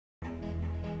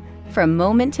From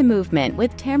Moment to Movement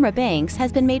with Tamara Banks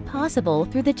has been made possible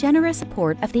through the generous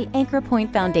support of the Anchor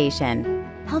Point Foundation,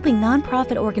 helping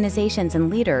nonprofit organizations and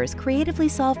leaders creatively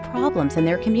solve problems in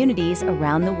their communities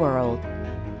around the world.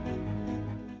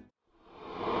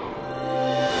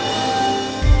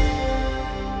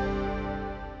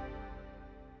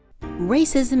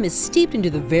 Racism is steeped into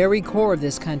the very core of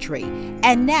this country,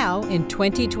 and now, in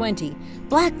 2020,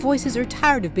 Black voices are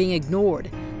tired of being ignored,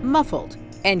 muffled,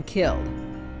 and killed.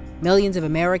 Millions of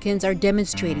Americans are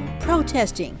demonstrating,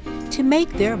 protesting, to make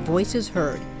their voices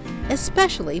heard,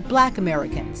 especially Black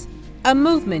Americans. A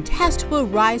movement has to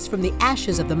arise from the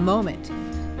ashes of the moment.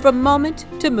 From Moment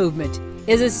to Movement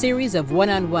is a series of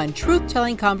one-on-one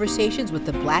truth-telling conversations with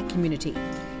the Black community,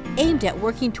 aimed at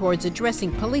working towards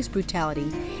addressing police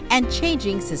brutality and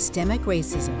changing systemic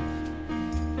racism.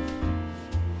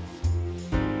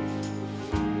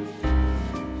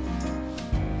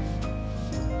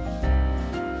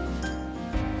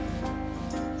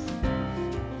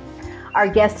 Our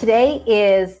guest today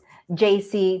is John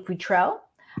Futrell,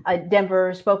 a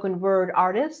Denver spoken word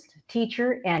artist,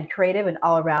 teacher, and creative, and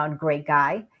all-around great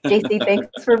guy. JC,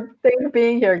 thanks for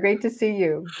being here. Great to see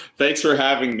you. Thanks for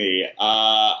having me.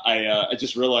 I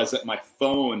just realized that my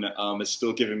phone is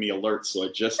still giving me alerts, so I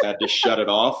just had to shut it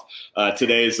off.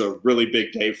 Today is a really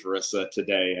big day for us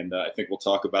today, and I think we'll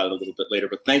talk about it a little bit later.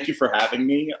 But thank you for having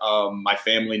me. My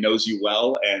family knows you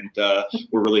well, and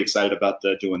we're really excited about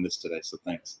doing this today, so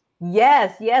thanks.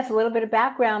 Yes. A little bit of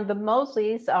background. The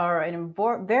Mosleys are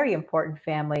a very important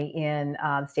family in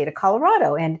the state of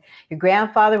Colorado. And your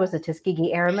grandfather was a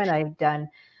Tuskegee Airman. I've done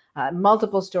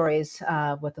multiple stories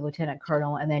with the Lieutenant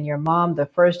Colonel. And then your mom, the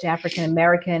first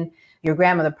African-American, your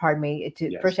grandmother, pardon me,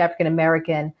 first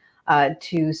African-American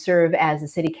to serve as a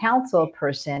city council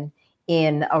person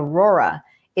in Aurora.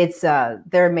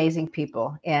 They're amazing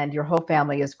people, and your whole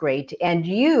family is great. And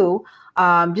you,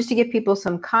 just to give people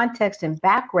some context and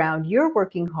background, you're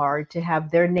working hard to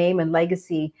have their name and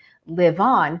legacy live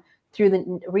on through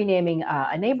the renaming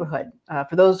a neighborhood.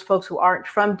 For those folks who aren't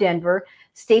from Denver,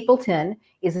 Stapleton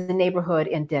is a neighborhood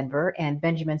in Denver, and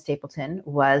Benjamin Stapleton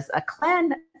was a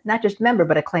Klan, not just member,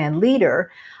 but a Klan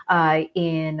leader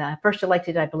first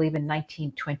elected, I believe, in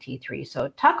 1923. So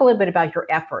talk a little bit about your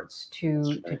efforts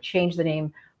to change the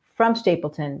name from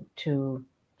Stapleton to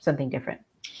something different.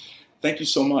 Thank you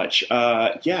so much.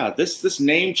 Yeah, this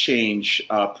name change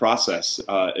process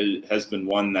has been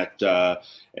one that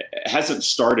hasn't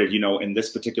started, in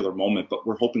this particular moment, but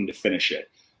we're hoping to finish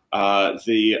it.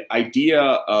 The idea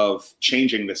of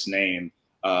changing this name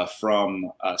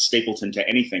from Stapleton to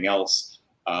anything else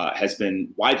has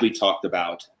been widely talked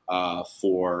about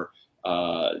for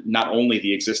not only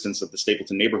the existence of the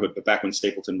Stapleton neighborhood, but back when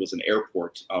Stapleton was an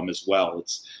airport as well.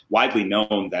 It's widely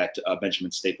known that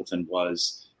Benjamin Stapleton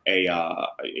was a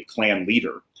Klan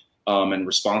leader and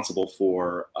responsible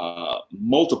for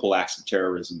multiple acts of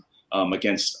terrorism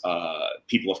against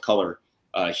people of color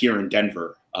here in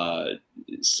Denver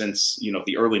since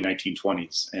the early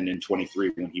 1920s and in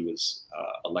 23 when he was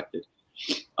elected.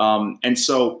 And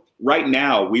so right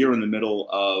now we are in the middle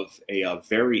of a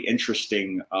very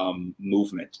interesting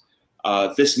movement.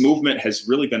 This movement has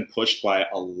really been pushed by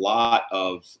a lot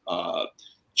of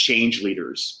change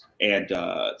leaders and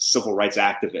civil rights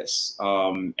activists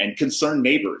and concerned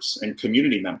neighbors and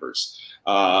community members,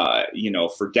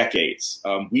 for decades.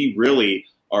 We really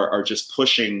are just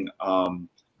pushing,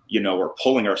 or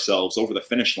pulling ourselves over the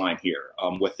finish line here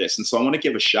with this. And so I want to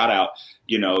give a shout out,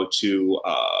 to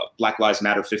Black Lives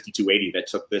Matter 5280 that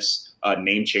took this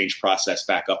name change process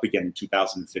back up again in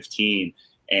 2015.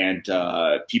 And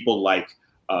people like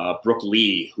Brooke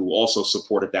Lee, who also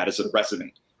supported that as a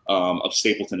resident of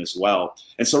Stapleton as well.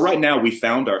 And so right now we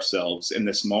found ourselves in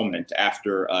this moment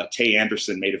after Tay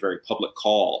Anderson made a very public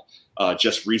call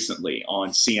just recently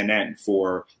on CNN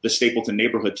for the Stapleton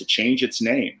neighborhood to change its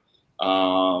name.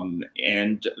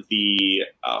 And the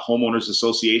Homeowners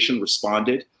Association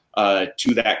responded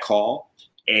to that call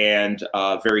and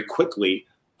very quickly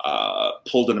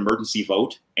pulled an emergency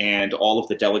vote, and all of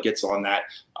the delegates on that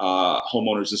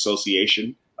Homeowners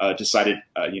Association decided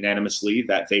unanimously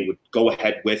that they would go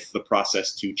ahead with the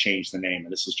process to change the name.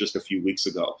 And this was just a few weeks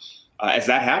ago. As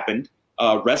that happened,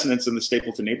 residents in the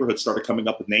Stapleton neighborhood started coming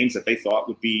up with names that they thought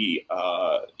would be,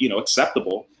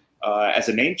 acceptable as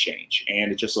a name change.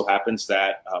 And it just so happens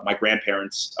that my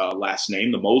grandparents' last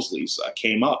name, the Mosleys,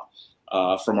 came up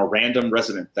from a random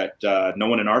resident that no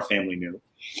one in our family knew,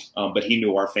 but he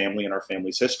knew our family and our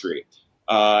family's history.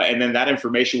 And then that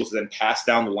information was then passed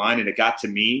down the line, and it got to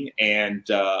me, and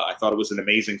I thought it was an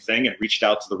amazing thing, and reached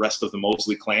out to the rest of the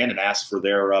Mosley clan and asked for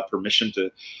their permission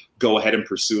to go ahead and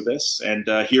pursue this. And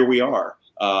here we are.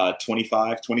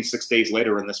 25, 26 days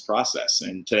later in this process.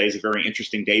 And today is a very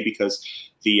interesting day because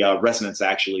the residents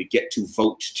actually get to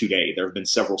vote today. There have been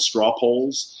several straw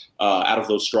polls. Out of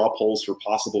those straw polls for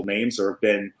possible names, there have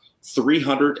been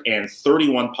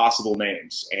 331 possible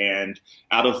names. And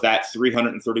out of that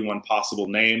 331 possible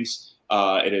names,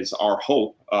 it is our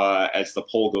hope, as the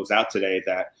poll goes out today,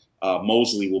 that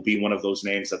Mosley will be one of those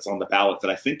names that's on the ballot that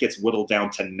I think gets whittled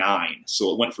down to 9.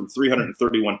 So it went from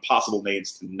 331 possible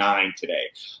names to 9 today.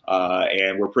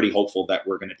 And we're pretty hopeful that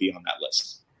we're going to be on that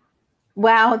list.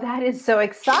 Wow, that is so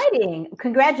exciting.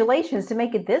 Congratulations to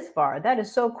make it this far. That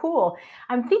is so cool.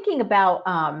 I'm thinking about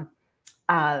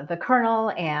the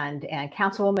Colonel and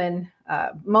Councilwoman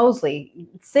Mosley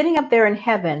sitting up there in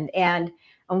heaven. And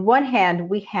on one hand,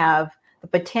 we have the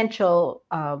potential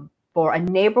for a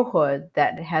neighborhood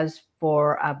that has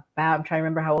for about, I'm trying to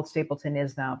remember how old Stapleton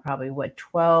is now, probably what,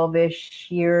 12-ish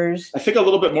years? I think a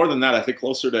little bit more than that. I think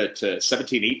closer to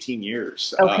 17, 18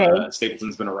 years. Okay.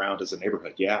 Stapleton's been around as a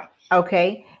neighborhood, yeah.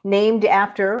 Okay, named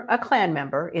after a Klan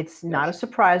member. It's not a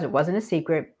surprise. It wasn't a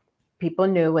secret. People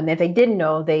knew, and if they didn't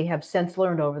know, they have since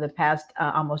learned over the past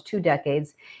almost 2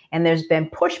 decades. And there's been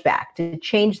pushback to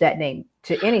change that name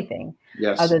to anything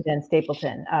other than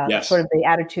Stapleton. Sort of the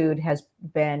attitude has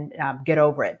been get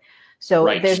over it. So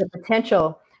there's a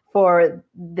potential for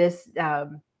this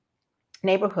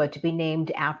neighborhood to be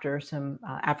named after some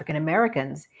African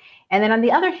Americans. And then on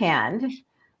the other hand,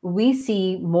 we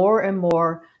see more and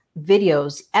more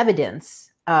videos,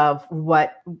 evidence of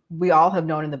what we all have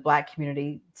known in the Black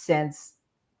community since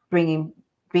being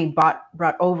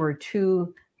brought over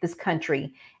to this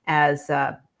country as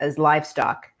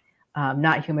livestock,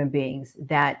 not human beings,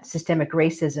 that systemic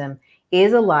racism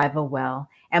is alive and well,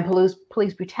 and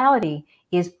police brutality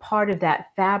is part of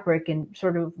that fabric and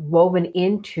sort of woven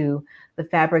into the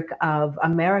fabric of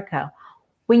America.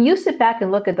 When you sit back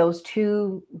and look at those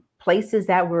two places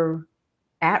that we're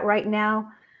at right now,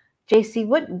 JC,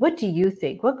 what do you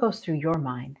think? What goes through your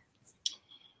mind?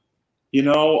 You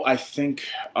know, I think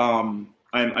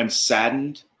I'm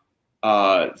saddened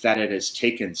that it has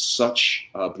taken such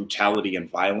brutality and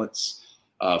violence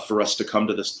for us to come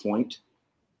to this point.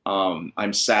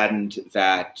 I'm saddened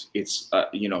that it's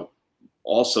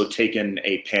also taken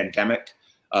a pandemic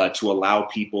to allow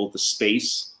people the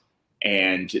space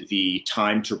and the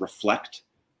time to reflect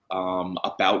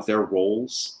about their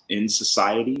roles in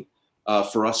society.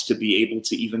 For us to be able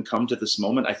to even come to this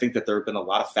moment. I think that there have been a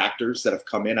lot of factors that have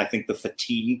come in. I think the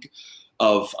fatigue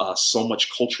of so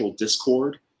much cultural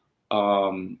discord,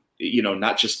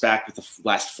 not just back with the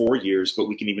last 4 years, but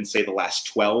we can even say the last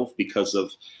 12 because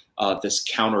of this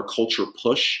counterculture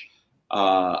push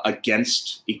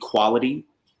against equality,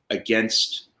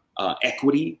 against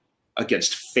equity,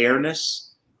 against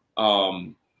fairness.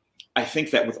 I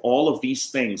think that with all of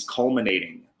these things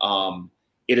culminating,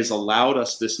 it has allowed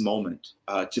us this moment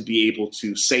to be able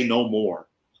to say no more,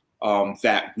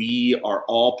 that we are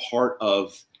all part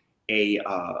of a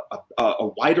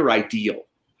wider ideal.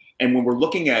 And when we're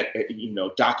looking at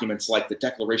documents like the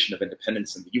Declaration of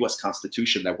Independence and the U.S.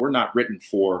 Constitution, that were not written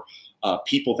for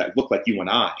people that look like you and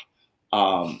I,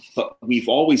 but we've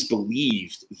always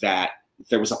believed that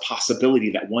there was a possibility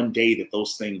that one day that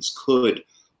those things could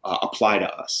apply to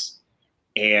us.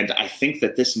 And I think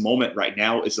that this moment right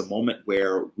now is a moment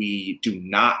where we do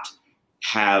not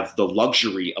have the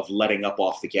luxury of letting up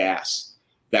off the gas,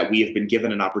 that we have been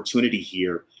given an opportunity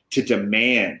here to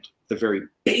demand the very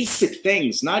basic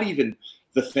things, not even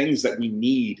the things that we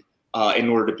need in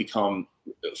order to become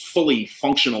fully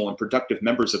functional and productive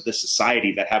members of this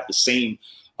society that have the same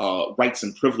rights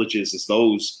and privileges as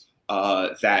those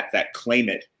that claim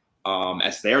it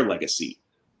as their legacy.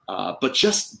 But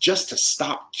just to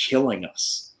stop killing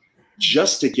us,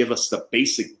 just to give us the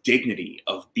basic dignity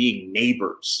of being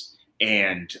neighbors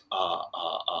and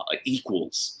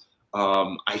equals,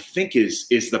 I think is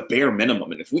the bare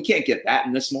minimum. And if we can't get that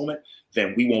in this moment,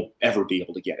 then we won't ever be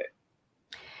able to get it.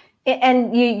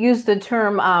 And you use the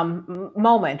term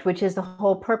moment, which is the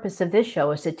whole purpose of this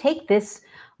show, is to take this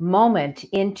moment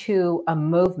into a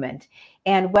movement.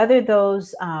 And whether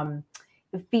those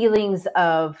feelings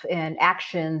of and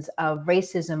actions of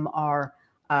racism are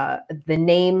the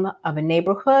name of a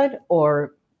neighborhood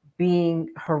or being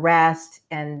harassed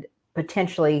and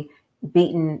potentially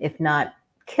beaten, if not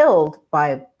killed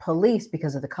by police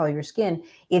because of the color of your skin,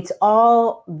 it's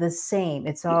all the same.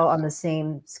 It's all on the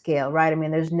same scale, right? I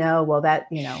mean, there's no, well, that,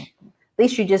 at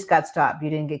least you just got stopped. You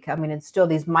didn't get, I mean, it's still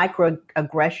these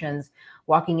microaggressions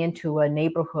walking into a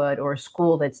neighborhood or a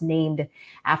school that's named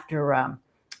after a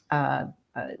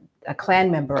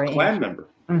Klan member. A Klan member.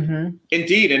 Mm-hmm.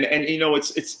 Indeed, and you know,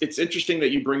 it's interesting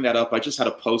that you bring that up. I just had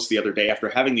a post the other day after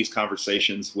having these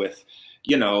conversations with,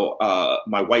 you know,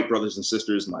 my white brothers and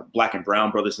sisters, my black and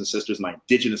brown brothers and sisters, my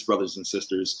indigenous brothers and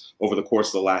sisters over the course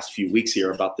of the last few weeks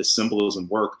here about this symbolism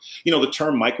work. You know, the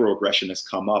term microaggression has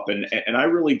come up, and I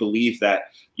really believe that,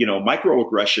 you know,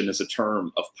 microaggression is a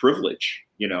term of privilege,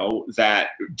 you know, that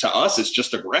to us is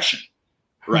just aggression.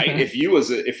 Right. If you as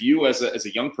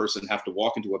a young person have to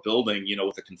walk into a building, you know,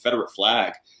 with a Confederate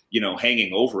flag, you know,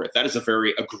 hanging over it, that is a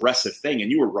very aggressive thing.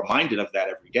 And you are reminded of that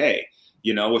every day.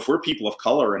 You know, if we're people of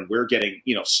color and we're getting,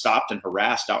 you know, stopped and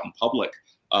harassed out in public,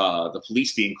 the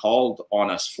police being called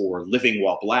on us for living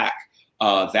while black,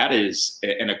 that is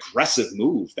an aggressive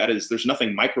move. There's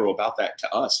nothing micro about that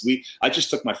to us. I just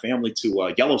took my family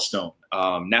to Yellowstone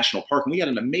National Park, and we had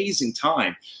an amazing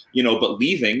time, you know, but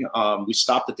leaving, we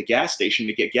stopped at the gas station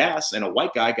to get gas, and a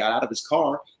white guy got out of his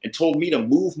car and told me to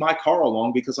move my car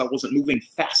along because I wasn't moving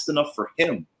fast enough for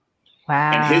him.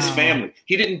 Wow. And his family.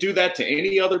 He didn't do that to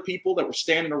any other people that were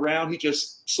standing around. He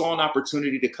just saw an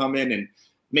opportunity to come in and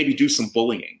maybe do some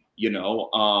bullying, you know,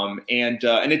 and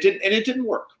it didn't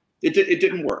work. It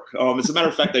didn't work. As a matter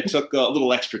of fact, I took a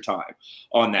little extra time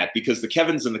on that because the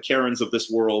Kevins and the Karens of this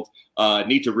world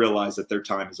need to realize that their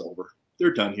time is over.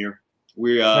 They're done here.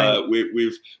 We've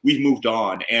moved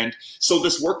on. And so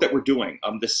this work that we're doing,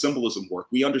 this symbolism work,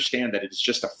 we understand that it is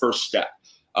just a first step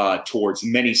towards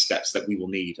many steps that we will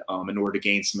need in order to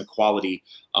gain some equality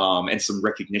and some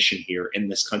recognition here in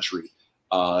this country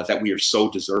that we are so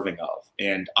deserving of.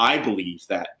 And I believe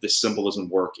that this symbolism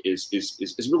work is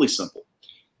really simple.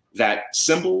 That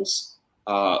symbols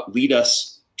lead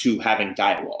us to having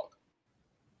dialogue,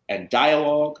 and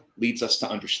dialogue leads us to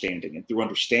understanding, and through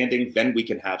understanding, then we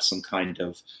can have some kind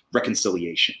of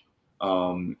reconciliation.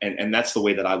 And that's the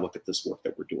way that I look at this work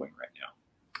that we're doing right now.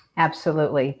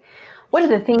 Absolutely. One of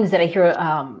the things that I hear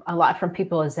a lot from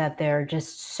people is that they're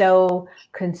just so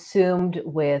consumed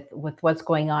with what's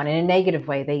going on in a negative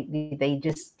way. They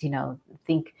just, you know,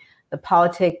 think the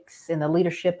politics and the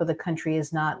leadership of the country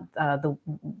is not the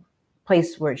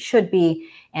place where it should be,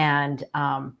 and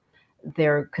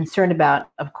they're concerned about,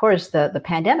 of course, the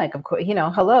pandemic. Of course, you know,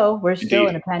 hello, we're still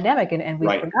in a pandemic, and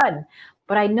we've forgotten.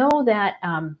 But I know that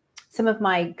some of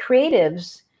my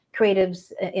creatives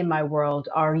in my world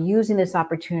are using this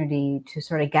opportunity to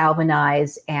sort of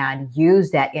galvanize and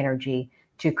use that energy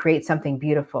to create something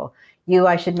beautiful. You,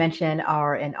 I should mention,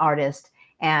 are an artist.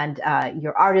 And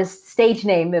your artist stage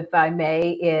name, if I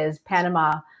may, is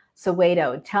Panama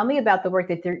Soweto. Tell me about the work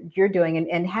that you're doing,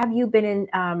 and have you been in,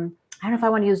 I don't know if I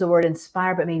want to use the word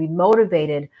inspired, but maybe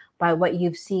motivated by what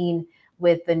you've seen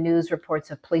with the news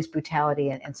reports of police brutality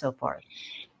and so forth?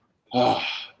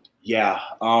 Yeah,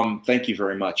 thank you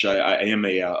very much. I am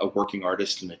a working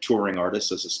artist and a touring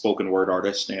artist as a spoken word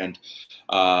artist, and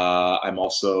I'm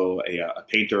also a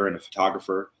painter and a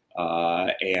photographer,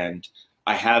 and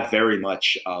I have very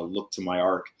much looked to my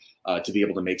art to be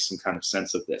able to make some kind of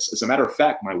sense of this. As a matter of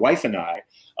fact, my wife and I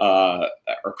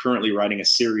are currently writing a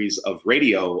series of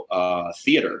radio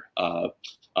theater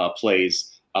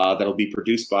plays that'll be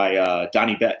produced by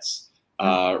Donnie Betts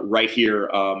right here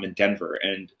in Denver.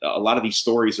 And a lot of these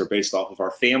stories are based off of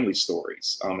our family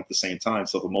stories at the same time.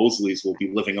 So the Mosleys will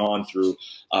be living on through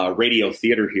radio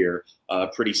theater here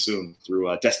pretty soon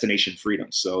through Destination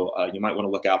Freedom. So you might want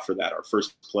to look out for that. Our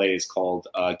first play is called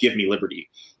Give Me Liberty,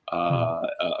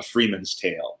 A Freeman's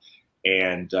Tale.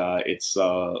 And it's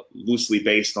loosely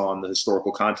based on the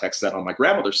historical context that on my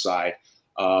grandmother's side,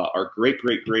 our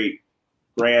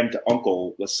great-great-great-grand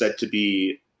uncle was said to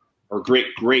be, or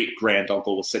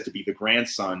great-great-grand-uncle was said to be the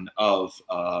grandson of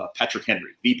Patrick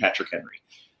Henry, the Patrick Henry.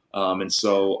 And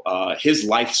so his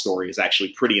life story is actually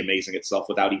pretty amazing itself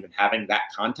without even having that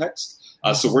context.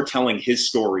 So we're telling his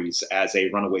stories as a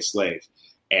runaway slave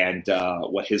and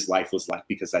what his life was like,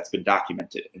 because that's been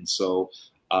documented. And so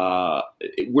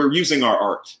we're using our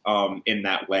art in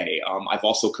that way. I've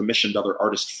also commissioned other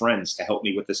artist friends to help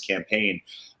me with this campaign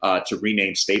to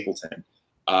rename Stapleton.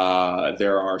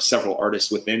 There are several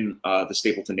artists within the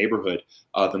Stapleton neighborhood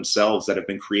themselves that have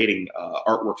been creating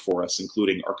artwork for us,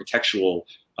 including architectural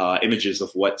images of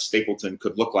what Stapleton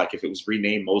could look like if it was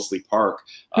renamed Mosley Park.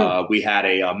 We had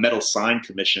a metal sign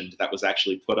commissioned that was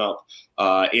actually put up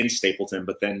in Stapleton,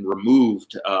 but then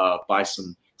removed by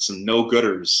some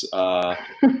no-gooders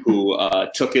who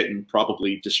took it and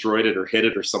probably destroyed it or hid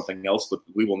it or something else, but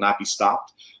we will not be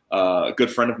stopped. A good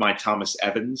friend of mine, Thomas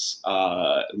Evans,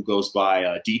 who goes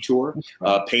by Detour,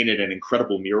 painted an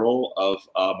incredible mural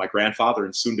of my grandfather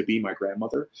and soon to be my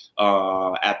grandmother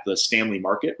at the Stanley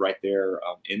Market right there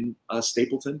in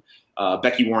Stapleton.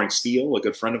 Becky Waring Steele, a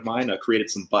good friend of mine, created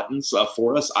some buttons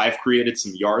for us. I've created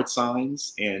some yard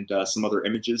signs and some other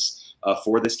images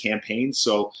for this campaign.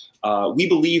 So we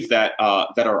believe that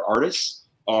that our artists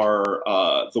are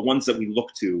the ones that we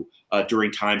look to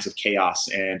during times of chaos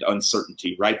and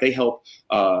uncertainty, right? They help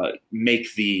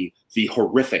make the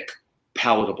horrific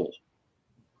palatable,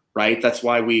 right? That's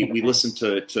why we listen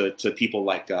to people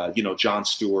like, you know, Jon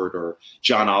Stewart or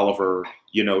John Oliver,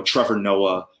 you know, Trevor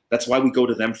Noah. That's why we go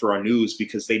to them for our news,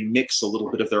 because they mix a little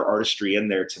bit of their artistry in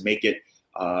there to make it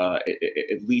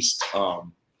at least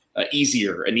an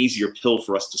easier pill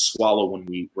for us to swallow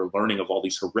when we're learning of all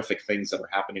these horrific things that are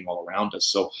happening all around us.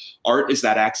 So art is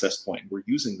that access point. We're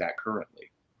using that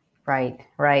currently. Right,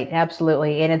 right,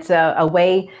 absolutely. And it's a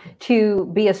way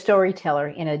to be a storyteller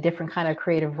in a different kind of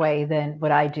creative way than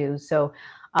what I do. So,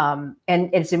 and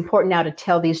it's important now to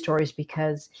tell these stories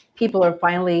because people are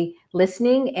finally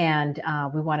listening, and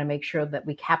we want to make sure that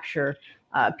we capture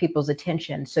people's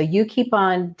attention. So you keep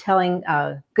on telling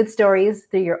good stories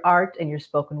through your art and your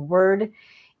spoken word.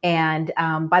 And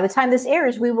by the time this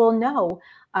airs, we will know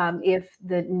if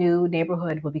the new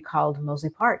neighborhood will be called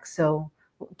Moseley Park. So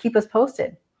keep us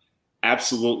posted.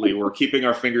 Absolutely. We're keeping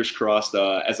our fingers crossed.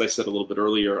 As I said a little bit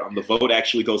earlier, the vote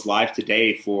actually goes live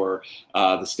today for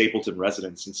the Stapleton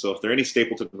residents. And so if there are any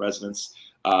Stapleton residents,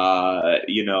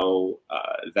 you know,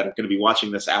 that are going to be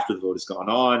watching this after the vote has gone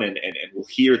on and will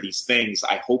hear these things,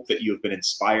 I hope that you have been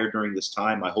inspired during this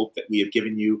time. I hope that we have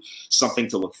given you something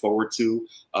to look forward to.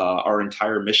 Our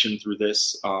entire mission through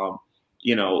this,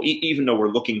 you know, even though we're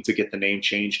looking to get the name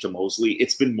changed to Moseley,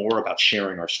 it's been more about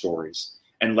sharing our stories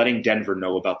and letting Denver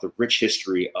know about the rich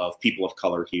history of people of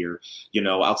color here. You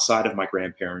know, outside of my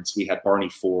grandparents, we had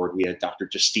Barney Ford, we had Dr.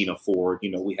 Justina Ford,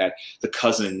 you know, we had the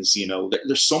cousins, you know,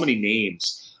 there's so many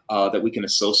names that we can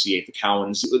associate, the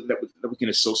Cowans, that we can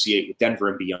associate with Denver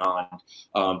and beyond,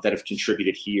 that have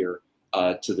contributed here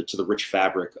to the rich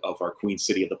fabric of our Queen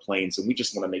City of the Plains. And we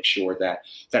just want to make sure that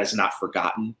that is not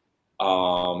forgotten,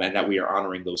 and that we are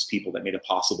honoring those people that made it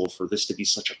possible for this to be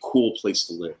such a cool place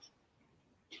to live.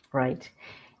 Right.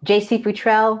 J.C.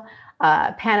 Futrell,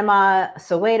 Panama,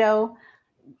 Soweto,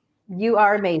 you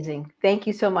are amazing. Thank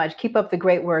you so much. Keep up the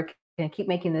great work and keep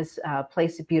making this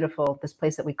place beautiful, this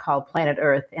place that we call planet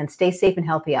Earth, and stay safe and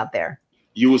healthy out there.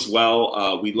 You as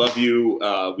well. We love you.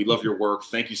 We love your work.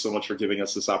 Thank you so much for giving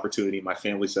us this opportunity. My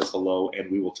family says hello,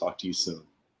 and we will talk to you soon.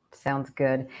 Sounds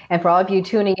good. And for all of you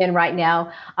tuning in right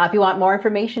now, if you want more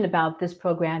information about this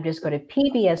program, just go to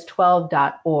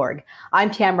pbs12.org.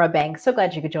 I'm Tamara Banks. So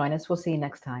glad you could join us. We'll see you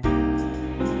next time.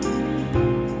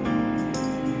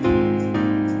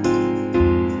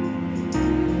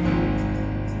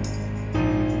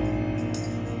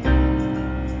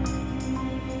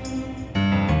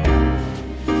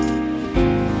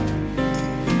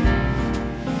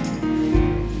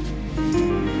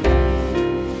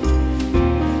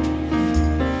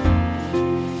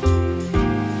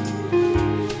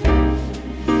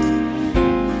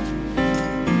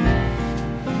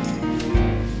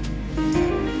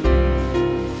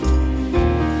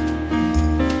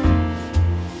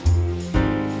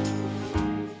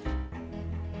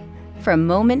 From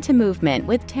Moment to Movement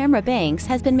with Tamara Banks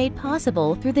has been made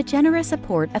possible through the generous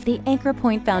support of the Anchor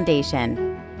Point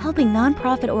Foundation, helping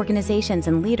nonprofit organizations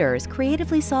and leaders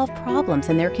creatively solve problems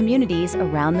in their communities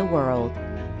around the world.